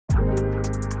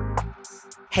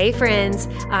Hey friends,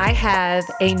 I have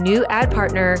a new ad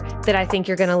partner that I think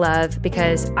you're going to love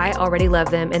because I already love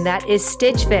them, and that is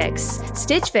Stitch Fix.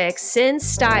 Stitch Fix sends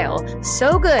style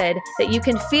so good that you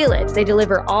can feel it. They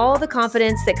deliver all the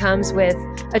confidence that comes with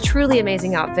a truly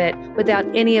amazing outfit without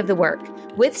any of the work.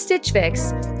 With Stitch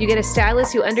Fix, you get a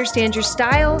stylist who understands your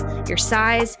style, your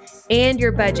size, and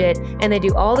your budget, and they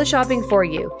do all the shopping for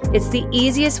you. It's the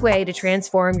easiest way to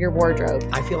transform your wardrobe.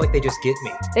 I feel like they just get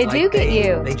me. They do get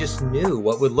you. They just knew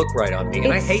what would look right on me.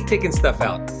 And I hate picking stuff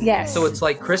out. Yes. So it's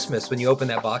like Christmas when you open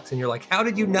that box and you're like, how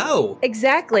did you know?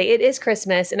 Exactly. It is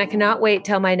Christmas, and I cannot wait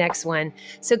till my next one.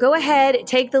 So go ahead,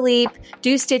 take the leap,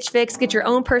 do Stitch Fix, get your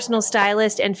own personal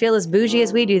stylist, and feel as bougie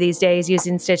as we do these days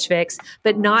using Stitch Fix,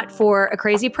 but not for a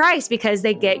crazy price because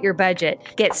they get your budget.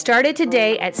 Get started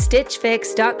today at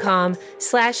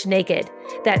stitchfix.com/naked.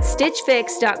 That's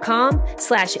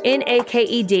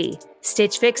stitchfix.com/NAKED.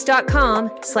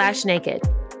 stitchfix.com/naked.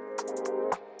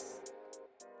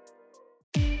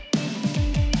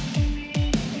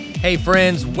 Hey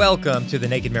friends, welcome to the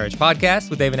Naked Marriage Podcast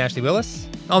with Dave and Ashley Willis.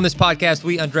 On this podcast,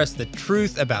 we undress the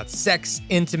truth about sex,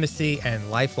 intimacy,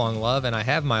 and lifelong love. And I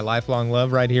have my lifelong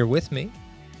love right here with me.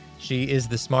 She is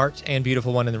the smart and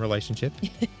beautiful one in the relationship.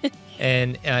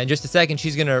 And in just a second,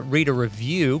 she's going to read a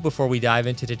review before we dive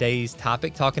into today's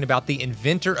topic, talking about the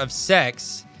inventor of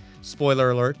sex. Spoiler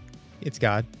alert, it's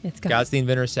God. It's God. God's the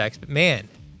inventor of sex. But man,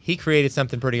 he created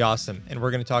something pretty awesome. And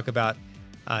we're going to talk about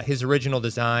his original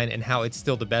design and how it's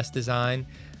still the best design.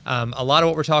 A lot of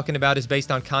what we're talking about is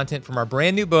based on content from our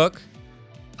brand new book,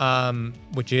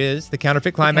 which is The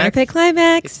Counterfeit Climax. Counterfeit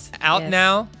Climax. It's out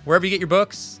now, wherever you get your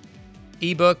books,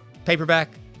 ebook, paperback,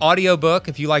 audiobook.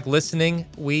 If you like listening,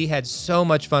 we had so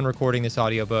much fun recording this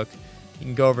audiobook. You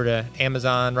can go over to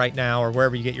Amazon right now or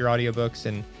wherever you get your audiobooks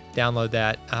and download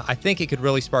that. I think it could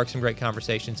really spark some great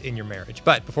conversations in your marriage.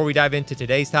 But before we dive into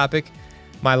today's topic,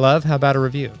 my love, how about a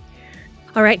review?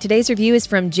 All right, today's review is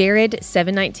from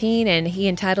Jared719, and he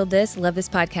entitled this, Love This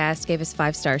Podcast, gave us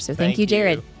 5 stars. So thank you,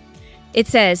 Jared. It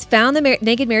says, found the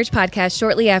Naked Marriage Podcast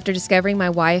shortly after discovering my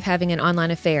wife having an online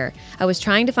affair. I was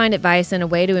trying to find advice and a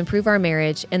way to improve our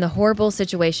marriage and the horrible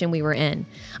situation we were in.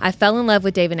 I fell in love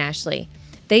with Dave and Ashley.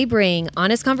 They bring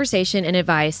honest conversation and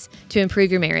advice to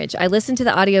improve your marriage. I listened to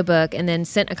the audiobook and then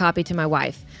sent a copy to my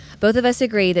wife. Both of us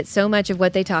agree that so much of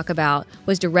what they talk about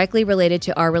was directly related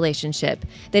to our relationship.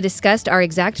 They discussed our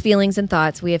exact feelings and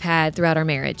thoughts we have had throughout our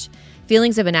marriage.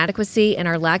 Feelings of inadequacy and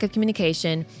our lack of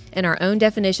communication, and our own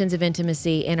definitions of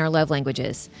intimacy and our love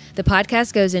languages. The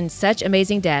podcast goes in such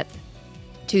amazing depth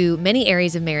to many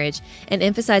areas of marriage and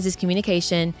emphasizes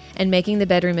communication and making the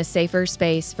bedroom a safer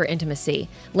space for intimacy.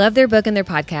 Love their book and their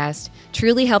podcast,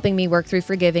 truly helping me work through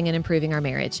forgiving and improving our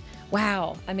marriage.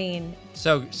 Wow. I mean,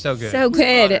 So good. So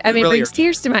good. I mean, really it brings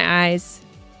tears to my eyes.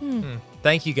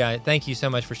 Thank you, guys. Thank you so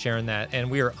much for sharing that. And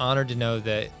we are honored to know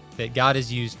that God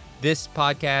has used this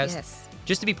podcast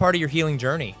just to be part of your healing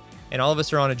journey. And all of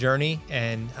us are on a journey,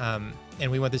 and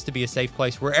we want this to be a safe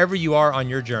place wherever you are on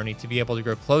your journey to be able to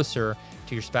grow closer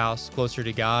to your spouse, closer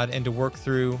to God, and to work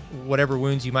through whatever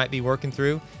wounds you might be working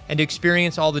through, and to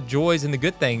experience all the joys and the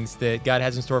good things that God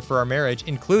has in store for our marriage,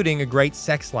 including a great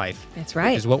sex life. That's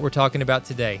right. Which is what we're talking about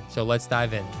today. So let's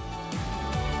dive in.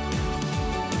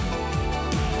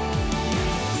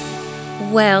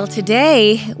 Well,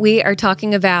 today we are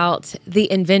talking about the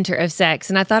inventor of sex.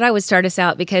 And I thought I would start us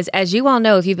out because, as you all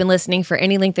know, if you've been listening for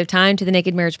any length of time to the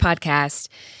Naked Marriage Podcast,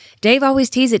 Dave always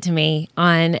teases it to me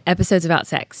on episodes about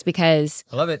sex because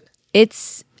I love it.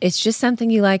 It's just something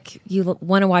you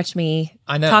want to watch me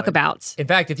talk about. In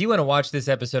fact, if you want to watch this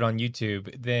episode on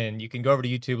YouTube, then you can go over to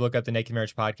YouTube, look up the Naked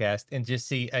Marriage Podcast, and just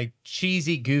see a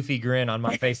cheesy, goofy grin on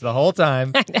my face the whole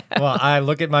time while I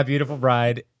look at my beautiful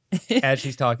bride as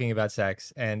she's talking about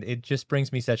sex, and it just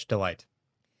brings me such delight.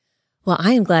 Well,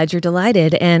 I am glad you're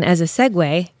delighted. And as a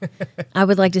segue, I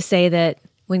would like to say that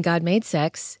when God made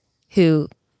sex, who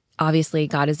obviously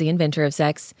God is the inventor of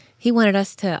sex, he wanted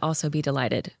us to also be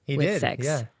delighted with sex.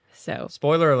 Yeah. So,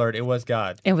 spoiler alert, it was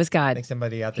God. It was God. I think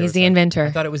somebody out there He's the inventor.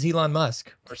 I thought it was Elon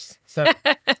Musk or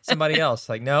somebody else.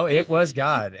 Like, no, it was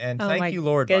God. And thank you,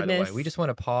 Lord, by the way. We just want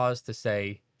to pause to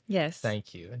say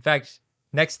thank you. In fact,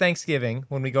 next Thanksgiving,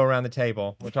 when we go around the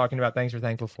table, we're talking about things we're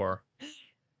thankful for.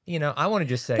 You know, I want to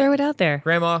just say, throw it out there.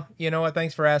 Grandma, you know what?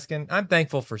 Thanks for asking. I'm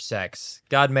thankful for sex.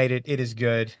 God made it. It is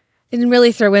good. And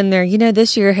really throw in there,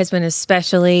 this year has been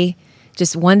especially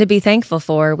just one to be thankful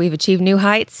for. We've achieved new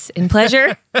heights in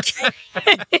pleasure.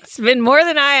 It's been more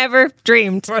than I ever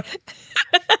dreamed.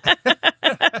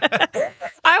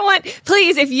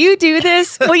 Please, if you do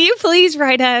this, will you please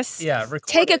write us? Yeah,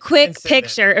 take a quick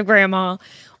picture of Grandma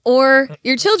or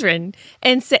your children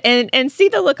and see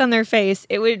the look on their face.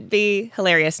 It would be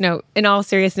hilarious. No, in all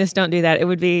seriousness, don't do that.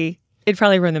 It'd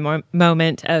probably ruin the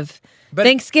moment of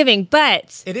Thanksgiving,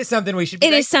 but it is something we should be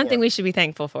we should be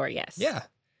thankful for. Yes. Yeah.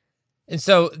 And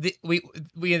so we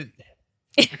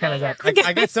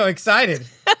I get so excited.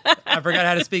 I forgot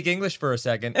how to speak English for a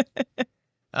second.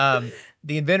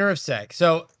 The Inventor of Sex.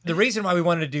 So the reason why we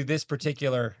wanted to do this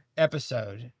particular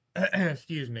episode,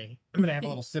 excuse me, I'm going to have a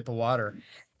little sip of water.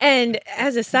 And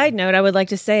as a side note, I would like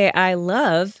to say I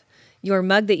love your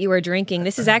mug that you are drinking.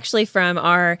 This is actually from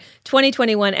our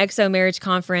 2021 EXO Marriage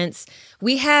Conference.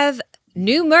 We have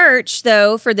new merch,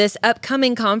 though, for this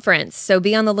upcoming conference. So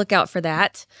be on the lookout for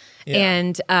that. Yeah.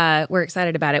 And we're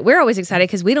excited about it. We're always excited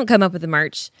because we don't come up with the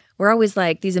merch. We're always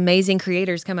like, these amazing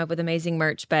creators come up with amazing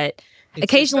merch. But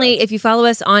occasionally, if you follow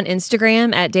us on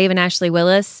Instagram at Dave and Ashley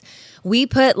Willis, we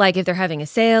put like if they're having a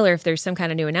sale or if there's some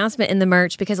kind of new announcement in the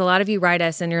merch, because a lot of you write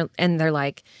us and they're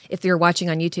like, if you're watching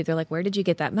on YouTube, they're like, where did you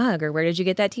get that mug or where did you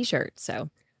get that t-shirt? So.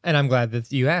 And I'm glad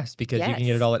that you asked because you can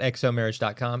get it all at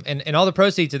exomarriage.com. And all the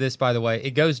proceeds of this, by the way,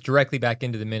 it goes directly back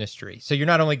into the ministry. So you're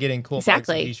not only getting cool mugs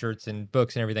and t-shirts and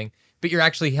books and everything, but you're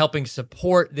actually helping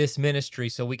support this ministry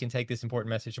so we can take this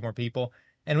important message to more people.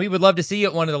 And we would love to see you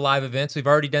at one of the live events. We've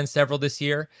already done several this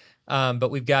year, but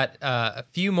we've got a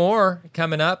few more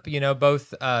coming up,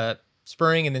 both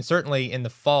spring and then certainly in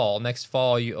the fall. Next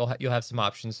fall, you'll have some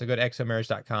options. So go to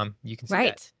exomarriage.com. You can see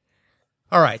that.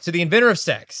 All right. So the Inventor of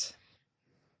Sex.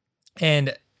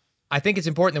 And I think it's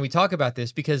important that we talk about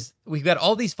this because we've got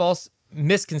all these false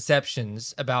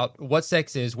misconceptions about what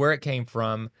sex is, where it came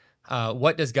from,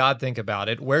 what does God think about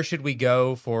it, where should we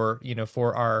go for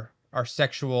our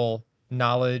sexual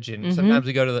knowledge, and sometimes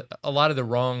we go to a lot of the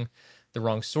wrong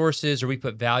sources, or we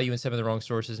put value in some of the wrong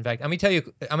sources. In fact, I'm going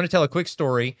to tell a quick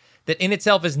story that in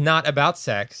itself is not about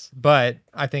sex, but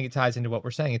I think it ties into what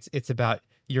we're saying. It's about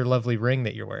your lovely ring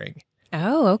that you're wearing.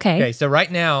 Oh, okay. Okay, so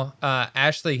right now,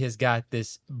 Ashley has got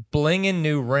this blinging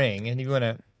new ring, and if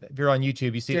you're on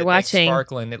YouTube, you see the watching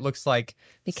sparkling. It looks like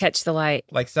they catch the light,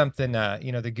 like something the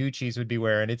Gucci's would be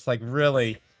wearing. It's like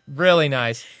really, really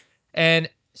nice. And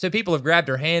so people have grabbed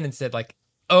her hand and said, like,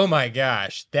 "Oh my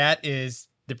gosh, that is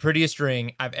the prettiest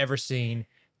ring I've ever seen.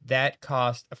 That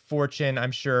cost a fortune,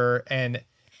 I'm sure." And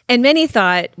many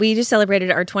thought we just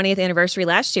celebrated our 20th anniversary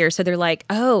last year, so they're like,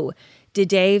 "Oh, did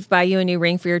Dave buy you a new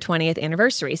ring for your 20th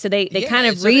anniversary?" So they kind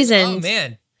of reasoned. Oh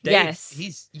man, Dave,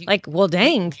 yes, like, well,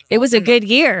 dang, it was a good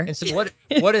year. And so what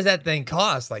does that thing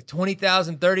cost? Like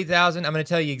 $20,000, $30,000? I'm going to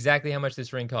tell you exactly how much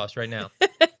this ring costs right now.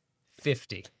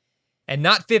 $50, and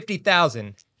not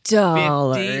 $50,000.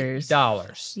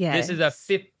 $50. Yes. This is a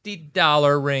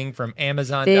 $50 ring from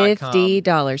Amazon.com.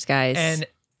 $50, guys. And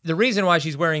the reason why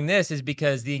she's wearing this is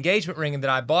because the engagement ring that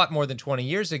I bought more than 20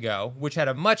 years ago, which had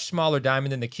a much smaller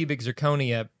diamond than the cubic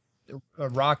zirconia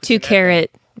rock.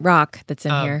 2-carat rock that's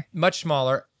in here. Much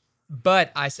smaller.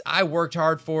 But I worked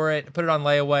hard for it, put it on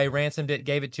layaway, ransomed it,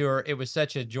 gave it to her. It was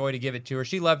such a joy to give it to her.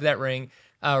 She loved that ring.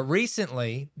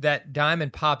 Recently, that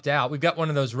diamond popped out. We've got one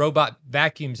of those robot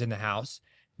vacuums in the house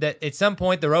that at some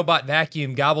point the robot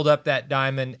vacuum gobbled up that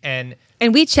diamond, and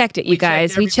we checked it, you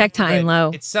guys. We checked high and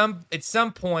low. At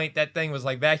some point that thing was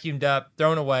like vacuumed up,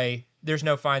 thrown away. There's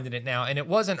no finding it now, and it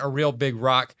wasn't a real big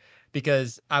rock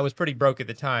because I was pretty broke at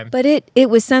the time. But it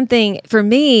was something for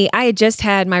me. I had just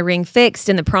had my ring fixed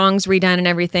and the prongs redone and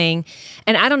everything,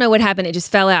 and I don't know what happened. It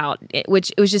just fell out,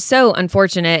 which it was just so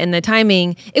unfortunate. And the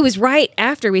timing, it was right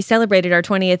after we celebrated our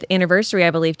 20th anniversary,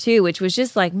 I believe, too, which was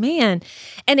just like, man.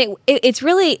 And it's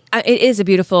really, it is a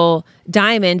beautiful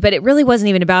diamond, but it really wasn't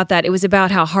even about that. It was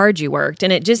about how hard you worked,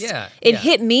 and it just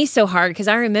hit me so hard because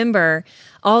I remember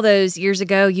all those years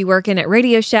ago, you working at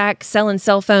Radio Shack, selling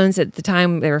cell phones. At the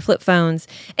time, they were flip phones,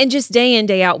 and just day in,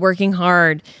 day out, working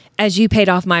hard as you paid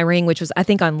off my ring, which was, I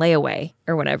think, on layaway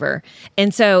or whatever.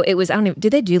 And so it was, I don't even, do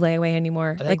they do layaway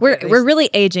anymore? Like we're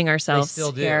really aging ourselves. They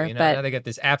still do. Here, but now they got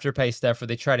this afterpay stuff where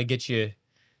they try to get you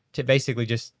to basically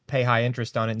just pay high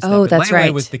interest on it and stuff. Oh, that's right.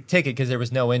 Layaway was the ticket because there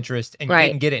was no interest, and you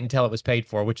didn't get it until it was paid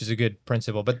for, which is a good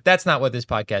principle. But that's not what this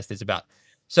podcast is about.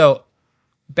 So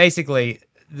basically,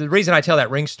 the reason I tell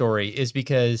that ring story is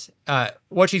because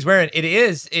what she's wearing, it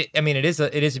is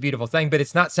a beautiful thing, but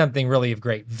it's not something really of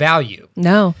great value.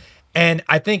 No. And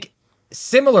I think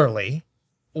similarly,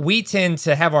 we tend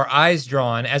to have our eyes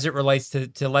drawn as it relates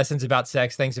to lessons about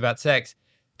sex, things about sex,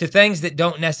 to things that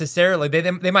don't necessarily,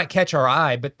 they might catch our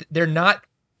eye, but they're not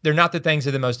the things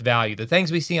of the most value. The things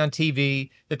we see on TV,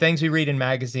 the things we read in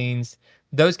magazines,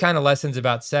 those kind of lessons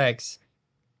about sex,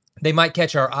 they might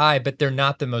catch our eye, but they're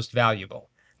not the most valuable.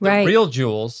 The real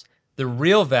jewels, the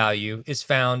real value is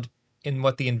found in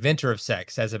what the Inventor of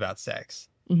Sex says about sex.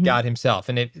 God himself.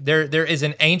 And there is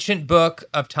an ancient book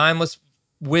of timeless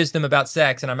wisdom about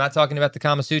sex, and I'm not talking about the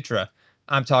Kama Sutra.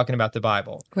 I'm talking about the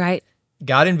Bible. Right.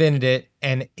 God invented it,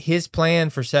 and his plan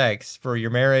for sex, for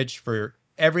your marriage, for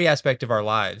every aspect of our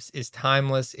lives is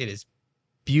timeless. It is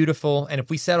beautiful. And if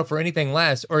we settle for anything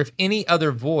less, or if any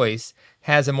other voice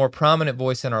has a more prominent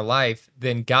voice in our life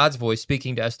than God's voice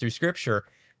speaking to us through Scripture,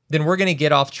 then we're going to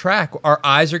get off track. Our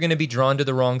eyes are going to be drawn to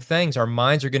the wrong things. Our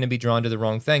minds are going to be drawn to the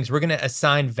wrong things. We're going to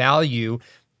assign value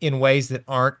in ways that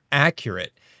aren't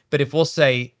accurate. But if we'll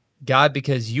say, God,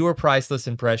 because you are priceless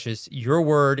and precious, your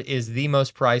word is the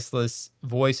most priceless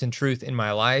voice and truth in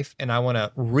my life, and I want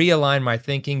to realign my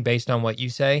thinking based on what you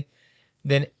say,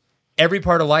 then every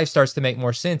part of life starts to make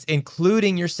more sense,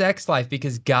 including your sex life,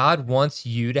 because God wants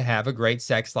you to have a great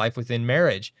sex life within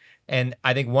marriage. And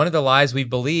I think one of the lies we've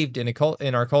believed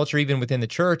in our culture, even within the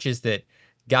church, is that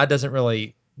God doesn't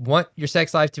really want your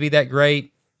sex life to be that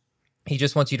great. He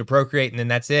just wants you to procreate, and then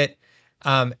that's it.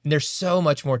 And there's so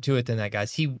much more to it than that,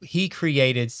 guys. He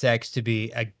created sex to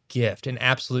be a gift, an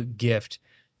absolute gift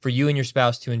for you and your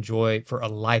spouse to enjoy for a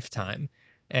lifetime.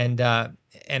 And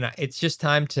it's just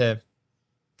time to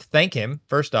thank him,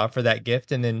 first off, for that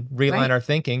gift, and then realign our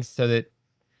thinking so that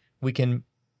we can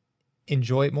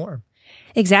enjoy it more.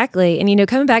 Exactly. And,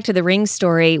 coming back to the ring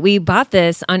story, we bought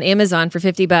this on Amazon for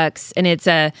 $50, and it's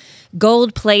a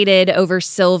gold plated over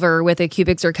silver with a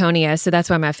cubic zirconia. So that's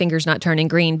why my finger's not turning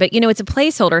green. But, it's a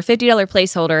placeholder, $50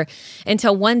 placeholder,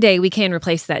 until one day we can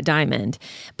replace that diamond.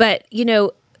 But,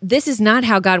 this is not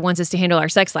how God wants us to handle our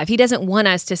sex life. He doesn't want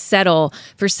us to settle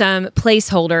for some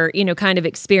placeholder, kind of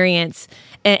experience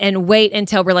and wait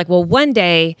until we're like, well, one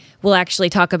day we'll actually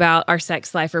talk about our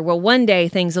sex life, or well, one day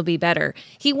things will be better.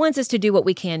 He wants us to do what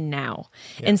we can now.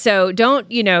 Yeah. And so don't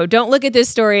look at this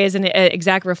story as an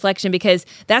exact reflection, because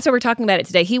that's what we're talking about it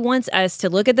today. He wants us to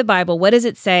look at the Bible. What does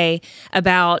it say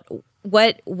about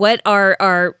what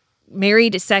our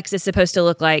married sex is supposed to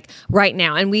look like right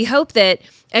now? And we hope that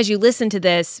as you listen to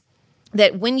this,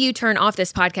 that when you turn off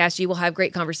this podcast, you will have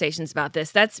great conversations about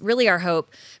this. That's really our hope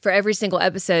for every single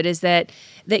episode, is that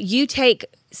you take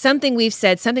something we've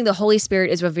said, something the Holy Spirit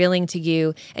is revealing to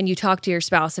you, and you talk to your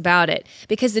spouse about it.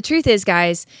 Because the truth is,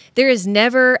 guys, there is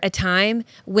never a time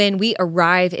when we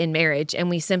arrive in marriage and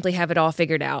we simply have it all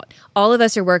figured out. All of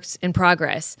us are works in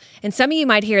progress. And some of you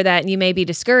might hear that and you may be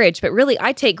discouraged, but really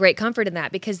I take great comfort in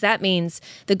that, because that means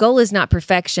the goal is not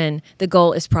perfection, the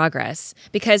goal is progress.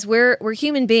 Because we're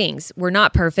human beings. We're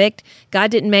not perfect. God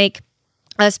didn't make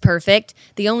us perfect.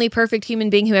 The only perfect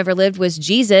human being who ever lived was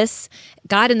Jesus,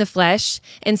 God in the flesh.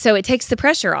 And so it takes the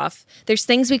pressure off. There's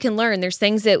things we can learn. There's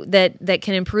things that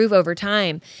can improve over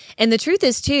time. And the truth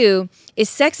is too, is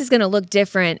sex is going to look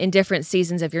different in different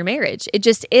seasons of your marriage. It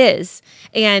just is.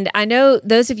 And I know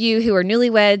those of you who are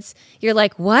newlyweds, you're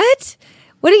like, what?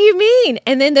 What do you mean?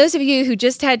 And then those of you who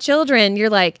just had children, you're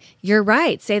like, you're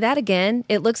right. Say that again.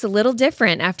 It looks a little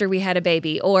different after we had a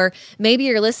baby. Or maybe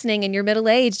you're listening and you're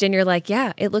middle-aged and you're like,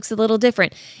 yeah, it looks a little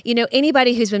different.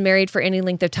 Anybody who's been married for any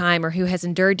length of time, or who has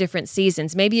endured different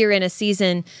seasons, maybe you're in a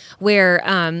season where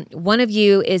one of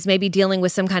you is maybe dealing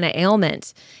with some kind of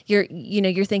ailment. You're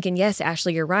thinking, yes,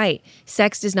 Ashley, you're right.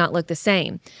 Sex does not look the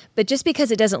same. But just because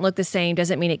it doesn't look the same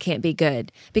doesn't mean it can't be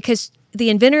good. Because the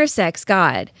inventor of sex,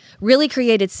 God, really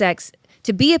created sex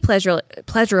to be a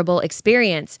pleasurable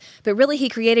experience, but really he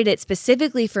created it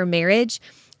specifically for marriage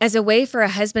as a way for a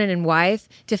husband and wife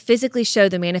to physically show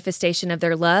the manifestation of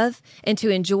their love and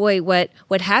to enjoy what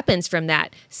happens from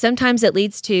that. Sometimes it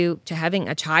leads to having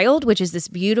a child, which is this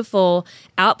beautiful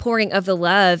outpouring of the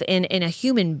love in a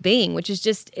human being, which is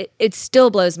just, it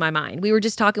still blows my mind. We were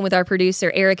just talking with our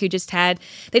producer, Eric, who just had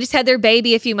their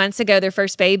baby a few months ago, their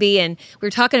first baby, and we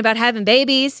were talking about having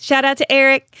babies. Shout out to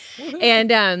Eric. And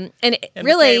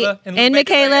really,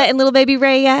 Michaela and little baby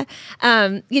Raya.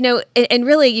 And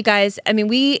really, you guys, I mean,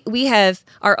 we have,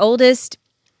 our oldest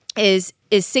is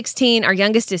 16, our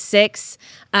youngest is 6,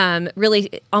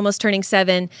 really almost turning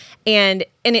 7, and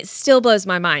it still blows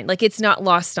my mind. Like, it's not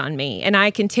lost on me, and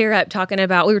I can tear up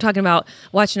we were talking about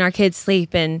watching our kids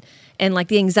sleep and like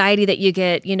the anxiety that you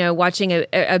get, watching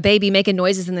a baby making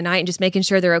noises in the night and just making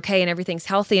sure they're okay and everything's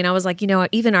healthy. And I was like,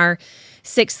 even our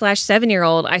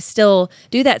 6/7-year-old, I still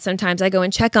do that sometimes. I go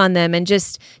and check on them, and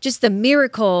just the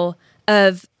miracle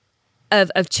of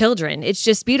children. It's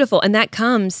just beautiful. And that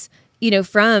comes,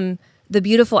 from the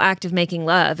beautiful act of making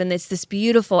love. And it's this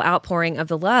beautiful outpouring of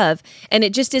the love. And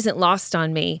it just isn't lost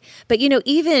on me. But,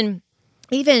 even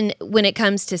even when it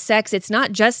comes to sex, it's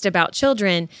not just about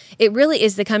children. It really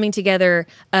is the coming together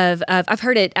of I've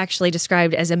heard it actually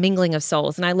described as a mingling of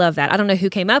souls. And I love that. I don't know who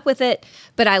came up with it,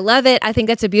 but I love it. I think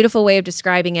that's a beautiful way of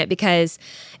describing it, because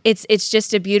it's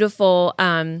just a beautiful,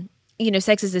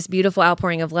 sex is this beautiful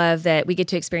outpouring of love that we get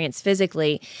to experience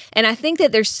physically. And I think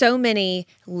that there's so many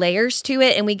layers to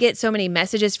it, and we get so many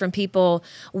messages from people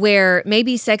where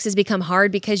maybe sex has become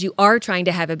hard because you are trying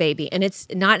to have a baby and it's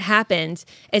not happened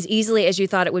as easily as you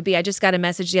thought it would be. I just got a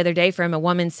message the other day from a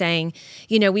woman saying,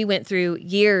 we went through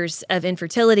years of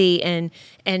infertility and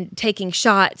taking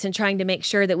shots and trying to make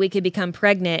sure that we could become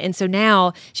pregnant. And so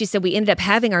now she said we ended up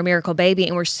having our miracle baby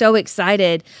and we're so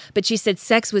excited. But she said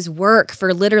sex was work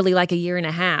for literally like a year and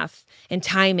a half, and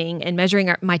timing and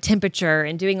measuring my temperature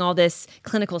and doing all this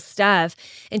clinical stuff.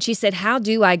 And she said, how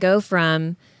do I go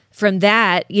from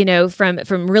that,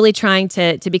 from really trying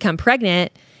to become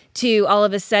pregnant to all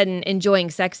of a sudden enjoying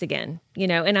sex again,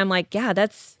 And I'm like, yeah,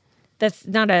 that's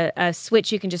not a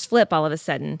switch you can just flip all of a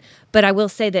sudden. But I will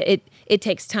say that it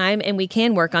takes time, and we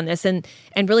can work on this. And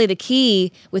really the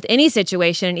key with any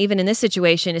situation, even in this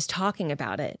situation, is talking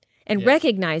about it. And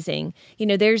recognizing,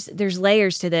 there's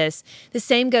layers to this. The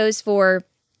same goes for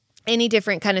any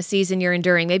different kind of season you're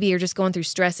enduring. Maybe you're just going through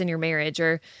stress in your marriage,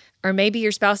 or maybe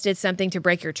your spouse did something to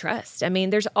break your trust. I mean,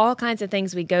 there's all kinds of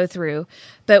things we go through.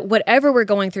 But whatever we're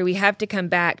going through, we have to come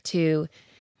back to.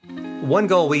 One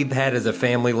goal we've had as a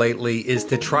family lately is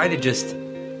to try to just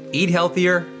eat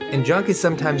healthier, and junk is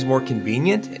sometimes more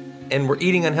convenient. And we're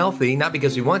eating unhealthy, not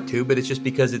because we want to, but it's just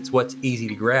because it's what's easy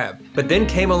to grab. But then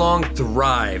came along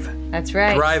Thrive. That's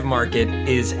right. Thrive Market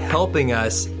is helping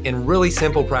us in really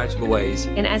simple, practical ways.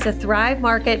 And as a Thrive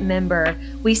Market member,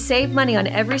 we save money on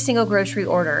every single grocery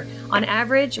order. On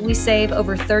average, we save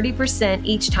over 30%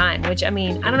 each time, which, I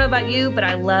don't know about you, but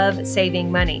I love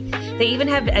saving money. They even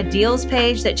have a deals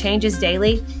page that changes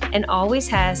daily and always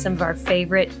has some of our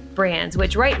favorite brands,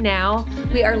 which right now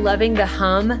we are loving the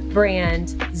Hum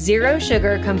brand Zero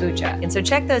Sugar Kombucha. And so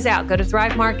check those out. Go to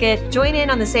Thrive Market, join in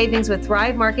on the savings with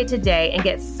Thrive Market today, and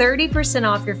get 30%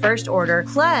 off your first order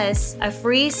plus a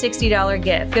free $60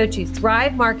 gift. Go to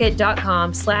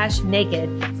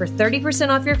thrivemarket.com/naked for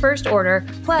 30% off your first order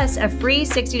plus a free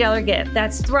 $60 gift.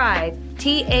 That's Thrive,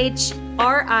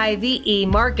 THRIVE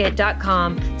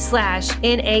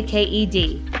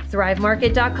market.com/NAKED.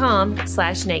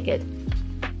 thrivemarket.com/naked.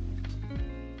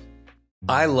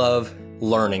 I love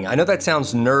learning. I know that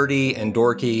sounds nerdy and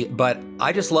dorky, but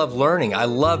I just love learning. I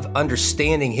love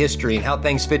understanding history and how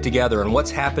things fit together and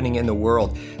what's happening in the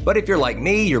world. But if you're like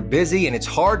me, you're busy and it's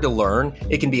hard to learn.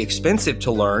 It can be expensive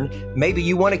to learn. Maybe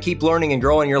you want to keep learning and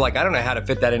growing. You're like, I don't know how to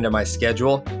fit that into my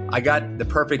schedule. I got the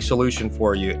perfect solution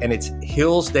for you, and it's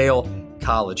Hillsdale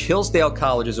College. Hillsdale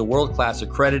College is a world-class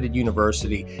accredited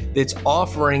university that's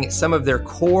offering some of their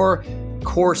core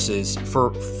courses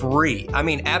for free.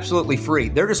 Absolutely free.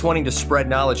 They're just wanting to spread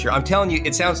knowledge here. I'm telling you,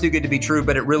 it sounds too good to be true,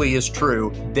 but it really is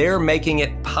true. They're making it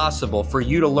possible for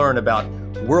you to learn about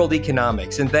world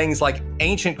economics and things like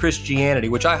ancient Christianity,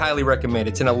 which I highly recommend.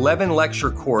 It's an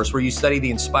 11-lecture course where you study the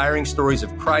inspiring stories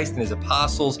of Christ and his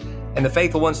apostles and the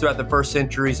faithful ones throughout the first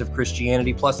centuries of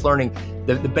Christianity, plus learning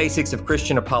the basics of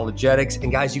Christian apologetics.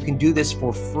 And guys, you can do this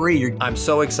for free. I'm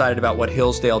so excited about what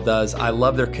Hillsdale does. I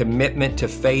love their commitment to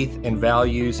faith and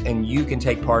values, and you can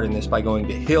take part in this by going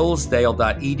to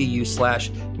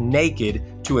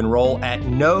hillsdale.edu/naked to enroll at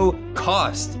no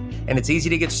cost. And it's easy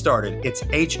to get started. It's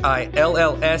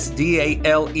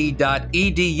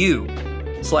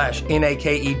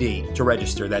hillsdale.edu/NAKED to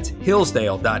register. That's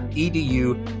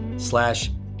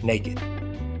hillsdale.edu/naked.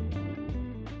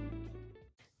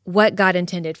 What God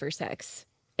intended for sex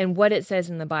and what it says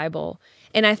in the Bible.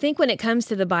 And I think when it comes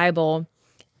to the Bible,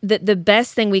 the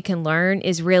best thing we can learn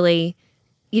is really,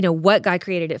 what God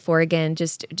created it for. Again,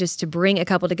 just to bring a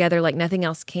couple together like nothing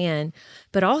else can,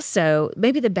 but also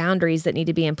maybe the boundaries that need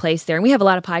to be in place there. And we have a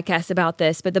lot of podcasts about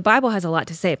this, but the Bible has a lot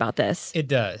to say about this. It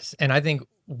does. And I think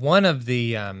one of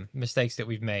the mistakes that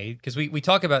we've made, because we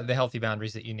talk about the healthy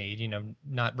boundaries that you need,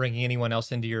 not bringing anyone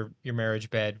else into your marriage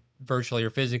bed, virtually or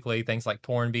physically, things like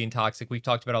porn being toxic. We've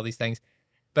talked about all these things.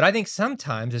 But I think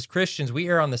sometimes as Christians, we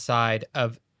err on the side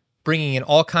of bringing in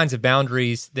all kinds of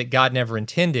boundaries that God never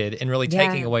intended and really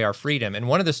taking away our freedom. And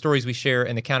one of the stories we share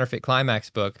in the Counterfeit Climax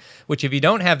book, which if you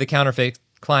don't have the Counterfeit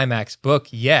Climax book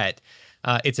yet,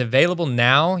 it's available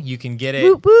now. You can get it.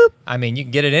 Whoop, whoop. You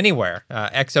can get it anywhere.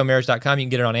 exomarriage.com. You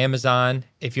can get it on Amazon.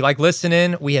 If you like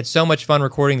listening, we had so much fun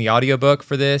recording the audiobook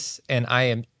for this, and I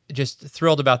am just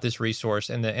thrilled about this resource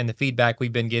and the feedback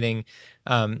we've been getting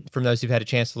from those who've had a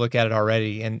chance to look at it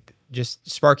already. And just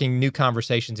sparking new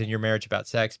conversations in your marriage about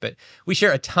sex. But we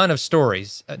share a ton of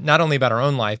stories, not only about our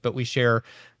own life, but we share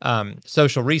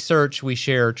social research. We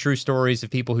share true stories of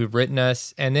people who've written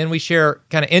us. And then we share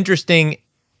kind of interesting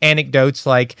anecdotes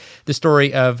like the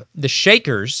story of the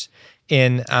Shakers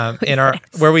in our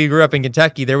where we grew up in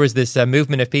Kentucky. There was this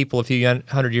movement of people a few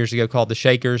hundred years ago called the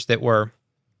Shakers that were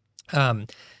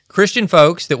Christian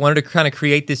folks that wanted to kind of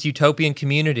create this utopian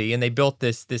community, and they built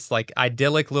this like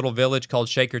idyllic little village called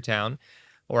Shakertown,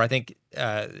 or I think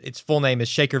its full name is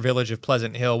Shaker Village of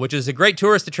Pleasant Hill, which is a great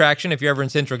tourist attraction if you're ever in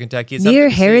Central Kentucky. It's near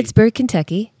Harrodsburg,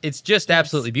 Kentucky. It's just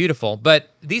absolutely beautiful. But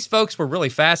these folks were really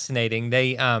fascinating.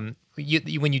 They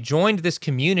when you joined this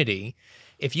community,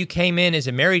 if you came in as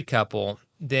a married couple,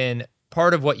 then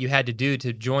part of what you had to do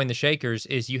to join the Shakers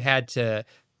is you had to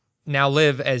now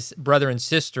live as brother and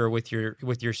sister with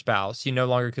your spouse. You no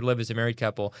longer could live as a married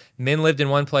couple. Men lived in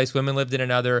one place, women lived in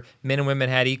another. Men and women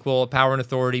had equal power and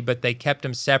authority, but they kept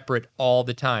them separate all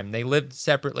the time. They lived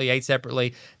separately, ate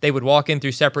separately. They would walk in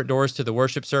through separate doors to the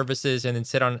worship services and then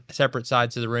sit on separate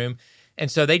sides of the room.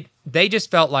 And so they just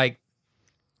felt like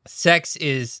sex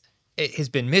has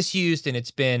been misused, and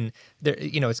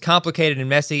it's complicated and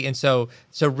messy. And so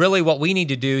really what we need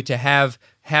to do to have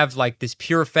like this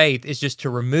pure faith is just to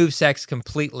remove sex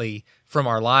completely from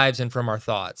our lives and from our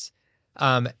thoughts.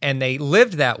 And they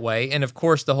lived that way. And of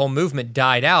course the whole movement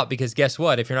died out, because guess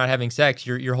what? If you're not having sex,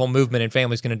 your whole movement and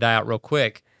family is going to die out real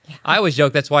quick. Yeah. I always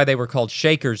joke that's why they were called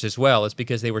Shakers as well. It's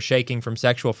because they were shaking from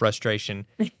sexual frustration.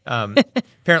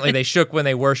 Apparently they shook when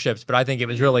they worshiped, but I think it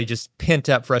was really just pent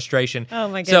up frustration. Oh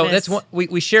my goodness! So that's one,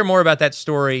 we share more about that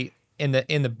story in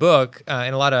the book,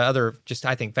 and a lot of other just,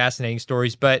 I think, fascinating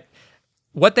stories. But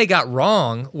what they got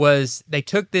wrong was they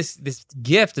took this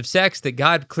gift of sex that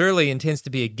God clearly intends to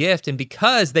be a gift, and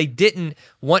because they didn't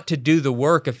want to do the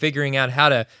work of figuring out how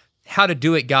to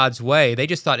do it God's way, they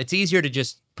just thought it's easier to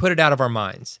just put it out of our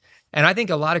minds. And I think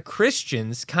a lot of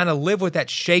Christians kind of live with that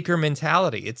Shaker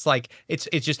mentality. It's like, it's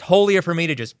just holier for me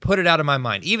to just put it out of my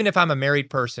mind. Even if I'm a married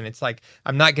person, it's like,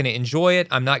 I'm not going to enjoy it.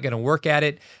 I'm not going to work at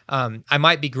it. I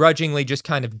might begrudgingly just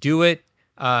kind of do it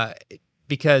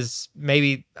because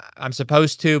maybe I'm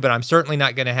supposed to, but I'm certainly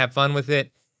not going to have fun with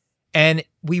it. And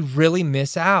we really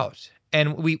miss out.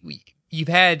 And you've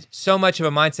had so much of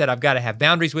a mindset, I've got to have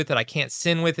boundaries with it, I can't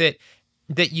sin with it,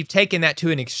 that you've taken that to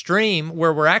an extreme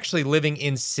where we're actually living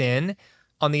in sin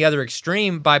on the other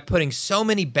extreme by putting so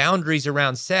many boundaries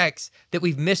around sex that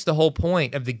we've missed the whole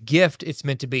point of the gift it's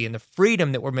meant to be and the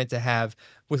freedom that we're meant to have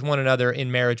with one another in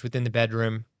marriage within the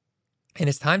bedroom. And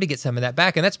it's time to get some of that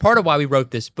back. And that's part of why we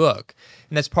wrote this book.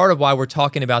 And that's part of why we're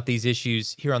talking about these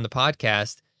issues here on the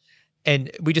podcast.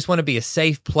 And we just want to be a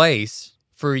safe place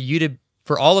for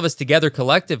for all of us together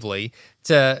collectively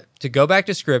to go back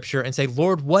to Scripture and say,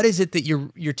 Lord, what is it that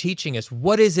you're teaching us?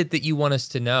 What is it that you want us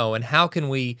to know? And how can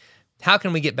we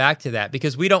get back to that?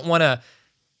 Because we don't want to,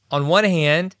 on one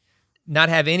hand, not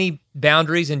have any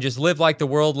boundaries and just live like the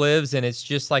world lives, and it's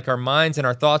just like our minds and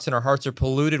our thoughts and our hearts are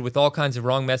polluted with all kinds of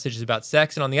wrong messages about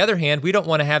sex. And on the other hand, we don't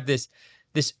want to have this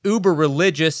uber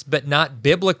religious but not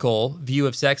biblical view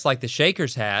of sex like the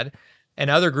Shakers had,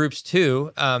 and other groups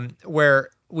too,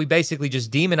 where we basically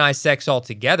just demonize sex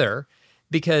altogether,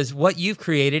 because what you've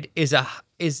created is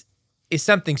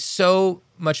something so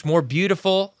much more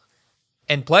beautiful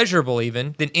and pleasurable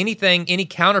even than any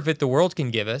counterfeit the world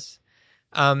can give us.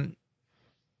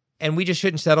 And we just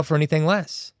shouldn't settle for anything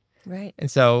less. Right.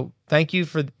 And so thank you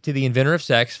to the Inventor of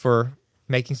Sex for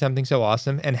making something so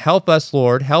awesome, and help us,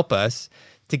 Lord, help us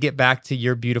to get back to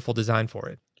your beautiful design for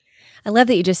it. I love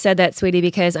that you just said that, sweetie,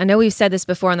 because I know we've said this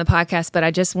before on the podcast, but I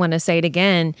just want to say it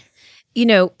again.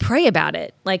 Pray about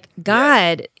it. Like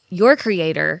God, your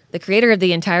creator, the creator of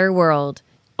the entire world,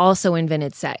 also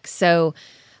invented sex. So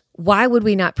why would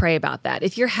we not pray about that?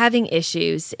 If you're having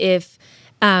issues,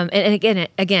 and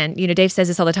again, Dave says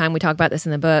this all the time. We talk about this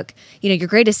in the book. Your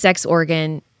greatest sex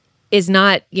organ is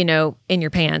not, in your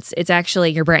pants. It's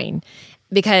actually your brain.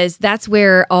 Because that's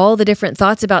where all the different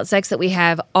thoughts about sex that we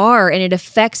have are, and it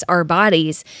affects our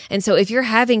bodies. And so if you're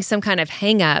having some kind of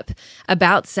hang up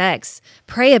about sex,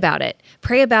 pray about it.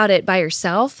 Pray about it by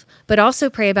yourself, but also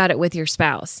pray about it with your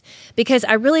spouse. Because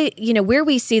I really, where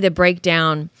we see the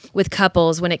breakdown with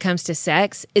couples when it comes to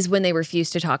sex is when they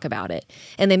refuse to talk about it.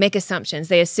 And they make assumptions.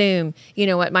 They assume,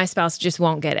 my spouse just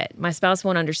won't get it. My spouse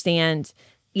won't understand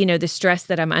the stress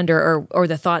that I'm under, or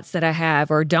the thoughts that I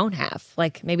have or don't have,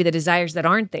 like maybe the desires that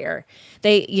aren't there.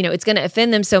 They, it's going to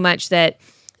offend them so much that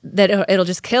it'll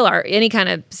just kill any kind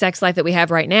of sex life that we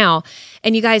have right now.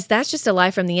 And you guys, that's just a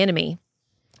lie from the enemy.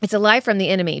 It's a lie from the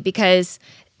enemy, because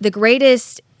the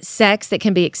greatest sex that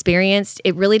can be experienced,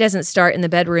 it really doesn't start in the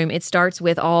bedroom. It starts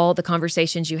with all the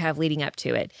conversations you have leading up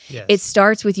to it. Yes. It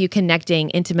starts with you connecting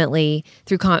intimately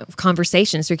through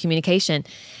conversations, through communication.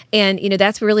 And,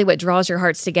 that's really what draws your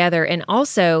hearts together. And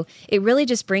also, it really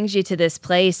just brings you to this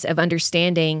place of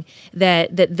understanding that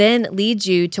then leads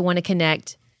you to want to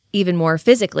connect even more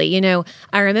physically.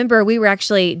 I remember we were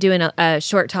actually doing a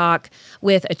short talk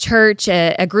with a church,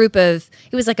 a group of,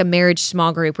 it was like a marriage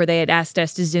small group where they had asked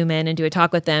us to Zoom in and do a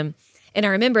talk with them. And I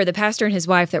remember the pastor and his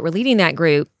wife that were leading that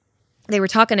group, they were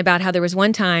talking about how there was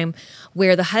one time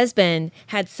where the husband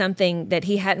had something that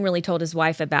he hadn't really told his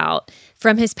wife about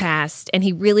from his past, and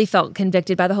he really felt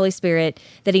convicted by the Holy Spirit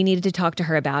that he needed to talk to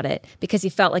her about it because he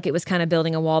felt like it was kind of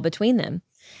building a wall between them.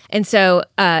 And so,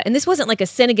 and this wasn't like a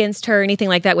sin against her or anything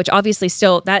like that, which obviously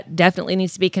still, that definitely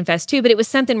needs to be confessed too, but it was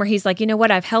something where he's like, you know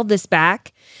what, I've held this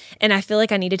back and I feel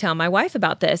like I need to tell my wife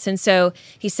about this. And so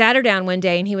he sat her down one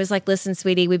day and he was like, listen,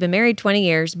 sweetie, we've been married 20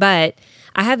 years, but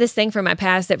I have this thing from my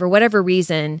past that for whatever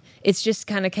reason, it's just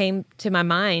kind of came to my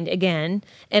mind again.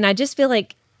 And I just feel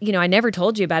like, I never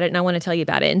told you about it and I want to tell you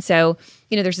about it. And so,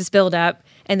 there's this build up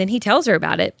and then he tells her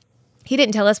about it. He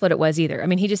didn't tell us what it was either. I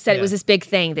mean, he just said it was this big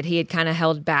thing that he had kind of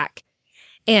held back.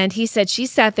 And he said she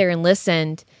sat there and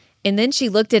listened. And then she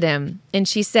looked at him and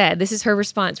she said, this is her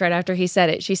response right after he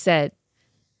said it. She said,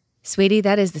 sweetie,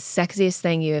 that is the sexiest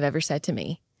thing you have ever said to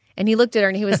me. And he looked at her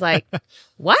and he was like,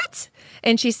 what?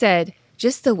 And she said,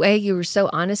 just the way you were so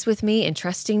honest with me and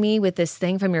trusting me with this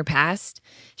thing from your past.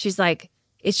 She's like,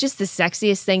 it's just the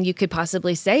sexiest thing you could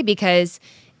possibly say because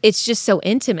it's just so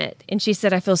intimate. And she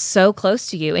said, I feel so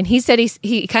close to you. And he said,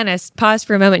 he kind of paused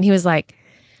for a moment and he was like,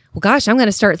 well, gosh, I'm going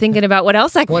to start thinking about what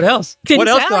else What else do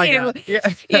I got?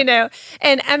 Yeah.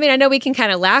 And I mean, I know we can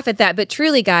kind of laugh at that, but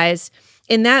truly, guys,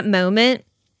 in that moment,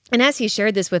 and as he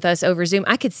shared this with us over Zoom,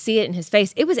 I could see it in his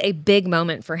face. It was a big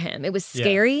moment for him. It was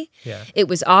scary. Yeah. It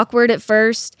was awkward at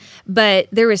first, but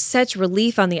there was such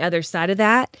relief on the other side of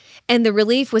that. And the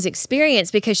relief was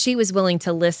experienced because she was willing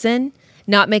to listen,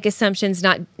 not make assumptions,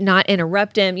 not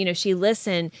interrupt him. She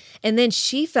listened, and then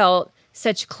she felt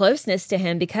such closeness to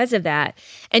him because of that.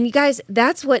 And you guys,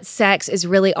 that's what sex is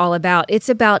really all about. It's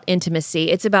about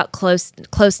intimacy. It's about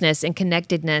closeness and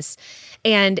connectedness.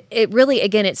 And it really,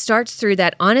 again, it starts through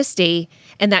that honesty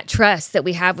and that trust that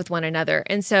we have with one another.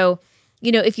 And so,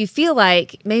 if you feel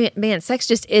like, man, sex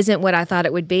just isn't what I thought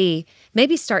it would be,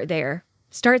 maybe start there.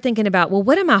 Start thinking about, well,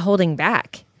 what am I holding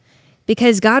back?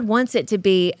 Because God wants it to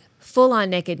be full-on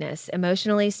nakedness,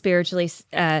 emotionally, spiritually,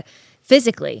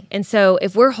 physically. And so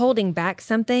if we're holding back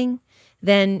something,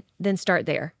 then start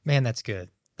there. Man, that's good.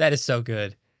 That is so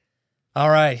good. All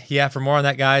right. Yeah, for more on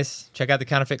that, guys, check out the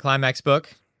Counterfeit Climax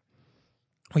book.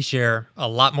 We share a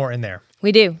lot more in there.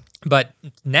 We do. But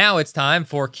now it's time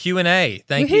for Q&A.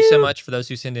 Thank you so much for those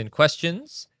who send in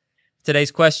questions.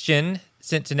 Today's question,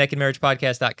 sent to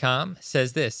nakedmarriagepodcast.com,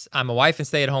 says this: I'm a wife and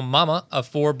stay-at-home mama of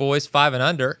 4 boys, 5 and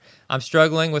under. I'm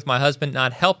struggling with my husband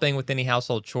not helping with any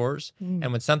household chores, and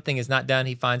when something is not done,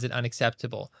 he finds it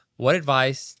unacceptable. What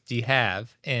advice do you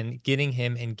have in getting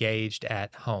him engaged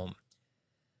at home?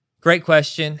 Great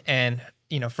question. And,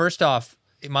 first off,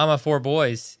 mama of 4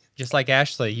 boys, just like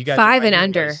Ashley, you guys 5 and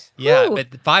under. Yeah,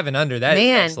 but 5 and under, that is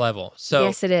next level. So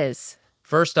yes, it is.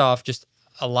 First off, just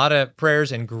a lot of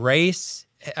prayers and grace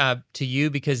to you,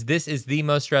 because this is the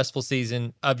most stressful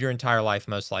season of your entire life,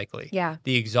 most likely. Yeah.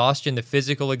 The exhaustion, the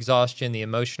physical exhaustion, the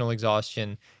emotional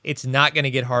exhaustion, it's not going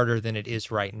to get harder than it is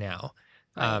right now.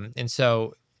 Right. And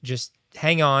so just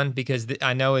hang on, because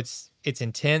I know it's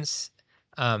intense,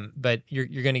 but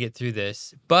you're going to get through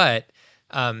this. But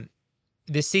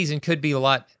this season could be a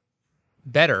lot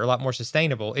better, a lot more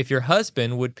sustainable if your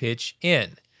husband would pitch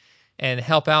in and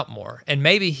help out more. And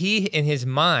maybe he, in his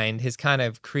mind, has kind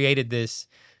of created this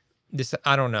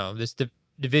I don't know, this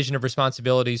division of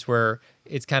responsibilities where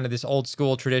it's kind of this old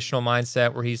school traditional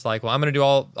mindset where he's like, well, I'm going to do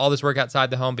all this work outside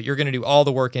the home, but you're going to do all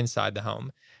the work inside the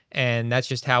home. And that's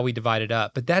just how we divide it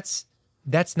up. But that's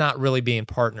not really being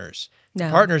partners. No.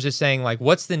 Partners is saying, like,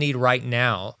 what's the need right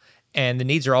now? And the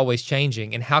needs are always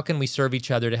changing. And how can we serve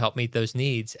each other to help meet those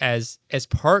needs as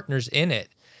partners in it?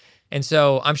 And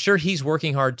so I'm sure he's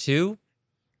working hard too,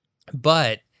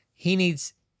 but he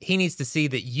needs to see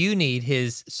that you need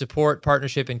his support,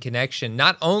 partnership, and connection,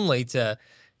 not only to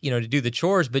do the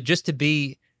chores, but just to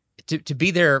be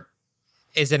there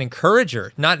as an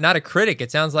encourager, not a critic.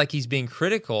 It sounds like he's being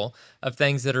critical of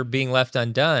things that are being left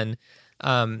undone.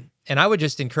 And I would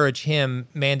just encourage him,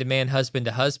 man to man, husband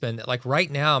to husband, that, like, right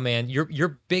now, man,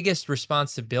 your biggest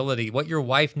responsibility, what your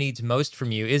wife needs most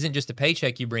from you, isn't just a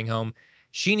paycheck you bring home.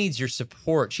 She needs your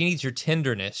support. She needs your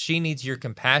tenderness. She needs your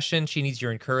compassion. She needs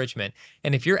your encouragement.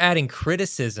 And if you're adding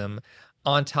criticism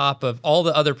on top of all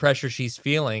the other pressure she's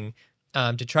feeling,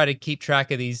 to try to keep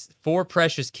track of these 4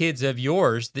 precious kids of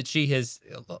yours that she has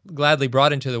gladly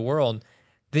brought into the world,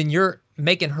 then you're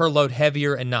making her load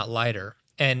heavier and not lighter.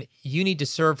 And you need to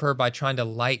serve her by trying to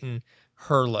lighten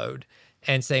her load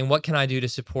and saying, what can I do to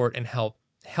support and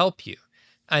help you?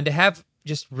 And to have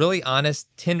just really honest,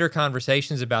 tender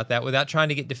conversations about that without trying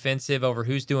to get defensive over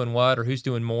who's doing what or who's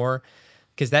doing more,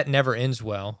 because that never ends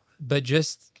well. But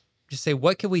just say,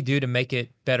 what can we do to make it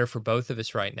better for both of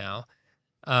us right now?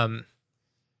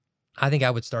 I think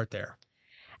I would start there.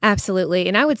 Absolutely.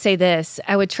 And I would say this,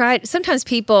 I would try, sometimes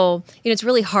people, it's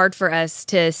really hard for us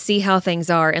to see how things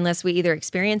are unless we either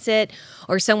experience it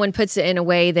or someone puts it in a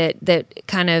way that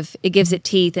kind of, it gives it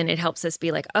teeth and it helps us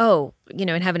be like, oh,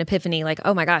 and have an epiphany like,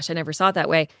 oh my gosh, I never saw it that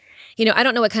way. I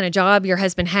don't know what kind of job your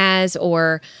husband has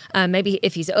or maybe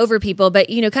if he's over people, but,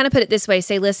 kind of put it this way,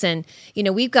 say, listen,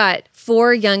 we've got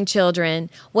 4 young children.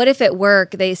 What if at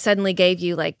work they suddenly gave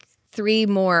you like 3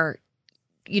 more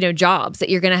jobs that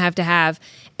you're going to have.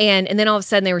 And then all of a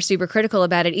sudden they were super critical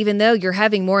about it, even though you're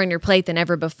having more on your plate than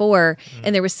ever before.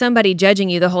 And there was somebody judging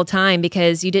you the whole time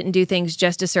because you didn't do things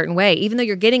just a certain way, even though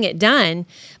you're getting it done,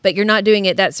 but you're not doing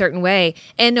it that certain way.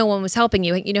 And no one was helping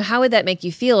you. How would that make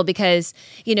you feel? Because,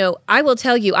 I will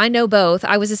tell you, I know both.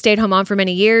 I was a stay-at-home mom for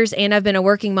many years and I've been a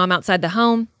working mom outside the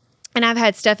home. And I've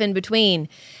had stuff in between.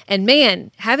 And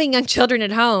man, having young children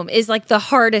at home is like the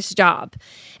hardest job.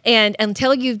 And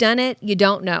until you've done it, you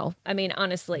don't know. I mean,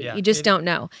 honestly, you just don't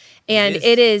know. And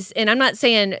it is, and I'm not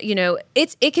saying,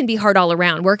 it can be hard all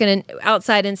around, working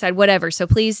outside, inside, whatever. So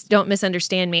please don't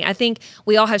misunderstand me. I think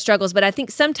we all have struggles, but I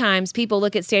think sometimes people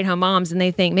look at stay-at-home moms and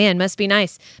they think, man, must be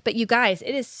nice. But you guys,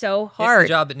 it is so hard. It's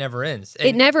a job that never ends. And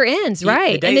it never ends,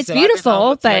 right? And it's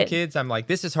beautiful, but my kids, I'm like,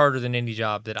 this is harder than any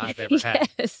job that I've ever had.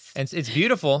 And it's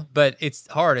beautiful, but it's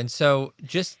hard. And so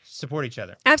just support each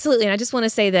other. Absolutely. And I just want to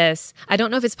say this. I don't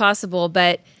know if it's possible,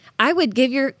 but I would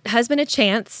give your husband a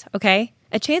chance, okay?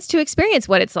 A chance to experience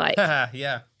what it's like.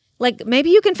 Yeah. Like maybe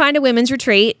you can find a women's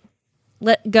retreat.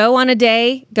 Go on a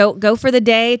day. Go for the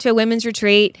day to a women's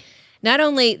retreat.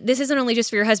 This isn't only just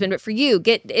for your husband, but for you.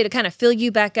 It'll kind of fill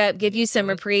you back up, give you some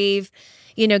reprieve,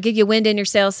 give you wind in your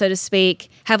sails, so to speak,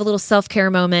 have a little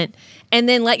self-care moment, and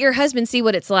then let your husband see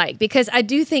what it's like. Because I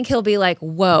do think he'll be like,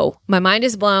 whoa, my mind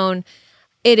is blown.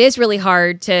 It is really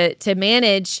hard to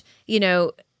manage,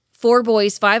 4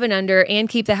 boys, 5 and under, and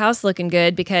keep the house looking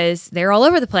good because they're all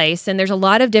over the place and there's a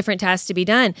lot of different tasks to be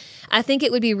done. I think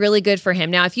it would be really good for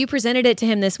him. Now, if you presented it to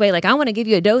him this way, like, I want to give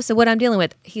you a dose of what I'm dealing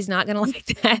with, he's not going to like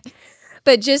that.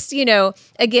 But just,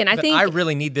 again, I think I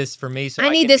really need this for me. So I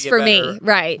need this for me,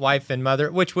 right? Wife and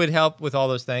mother, which would help with all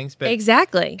those things. But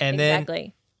exactly.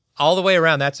 Then all the way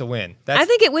around, that's a win. I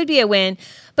think it would be a win.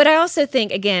 But I also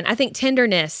think, again,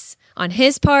 tenderness on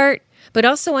his part, but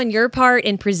also on your part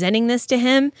in presenting this to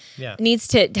him needs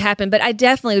to happen. But I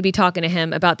definitely would be talking to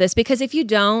him about this because if you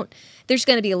don't, there's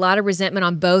going to be a lot of resentment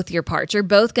on both your parts. You're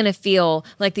both going to feel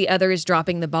like the other is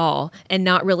dropping the ball and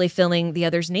not really filling the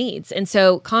other's needs. And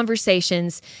so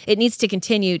conversations, it needs to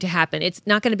continue to happen. It's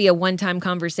not going to be a one-time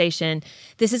conversation.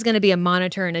 This is going to be a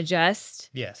monitor and adjust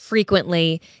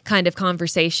frequently kind of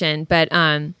conversation. But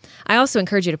I also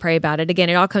encourage you to pray about it. Again,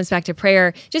 it all comes back to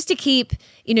prayer, just to keep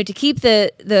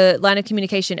the line of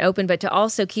communication open, but to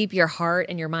also keep your heart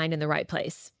and your mind in the right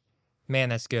place. Man,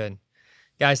 that's good.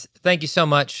 Guys, thank you so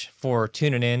much for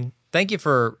tuning in. Thank you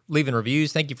for leaving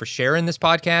reviews. Thank you for sharing this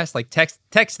podcast. Like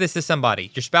text this to somebody,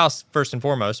 your spouse first and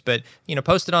foremost, but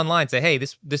post it online. Say, hey,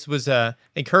 this was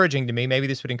encouraging to me. Maybe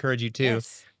this would encourage you too.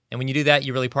 Yes. And when you do that,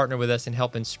 you really partner with us in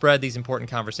helping spread these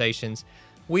important conversations.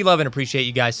 We love and appreciate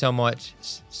you guys so much.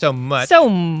 I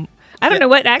don't know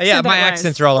what accent Yeah, that my was.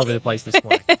 accents are all over the place this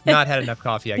morning. Not had enough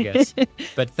coffee, I guess.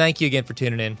 But thank you again for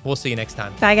tuning in. We'll see you next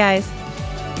time. Bye, guys.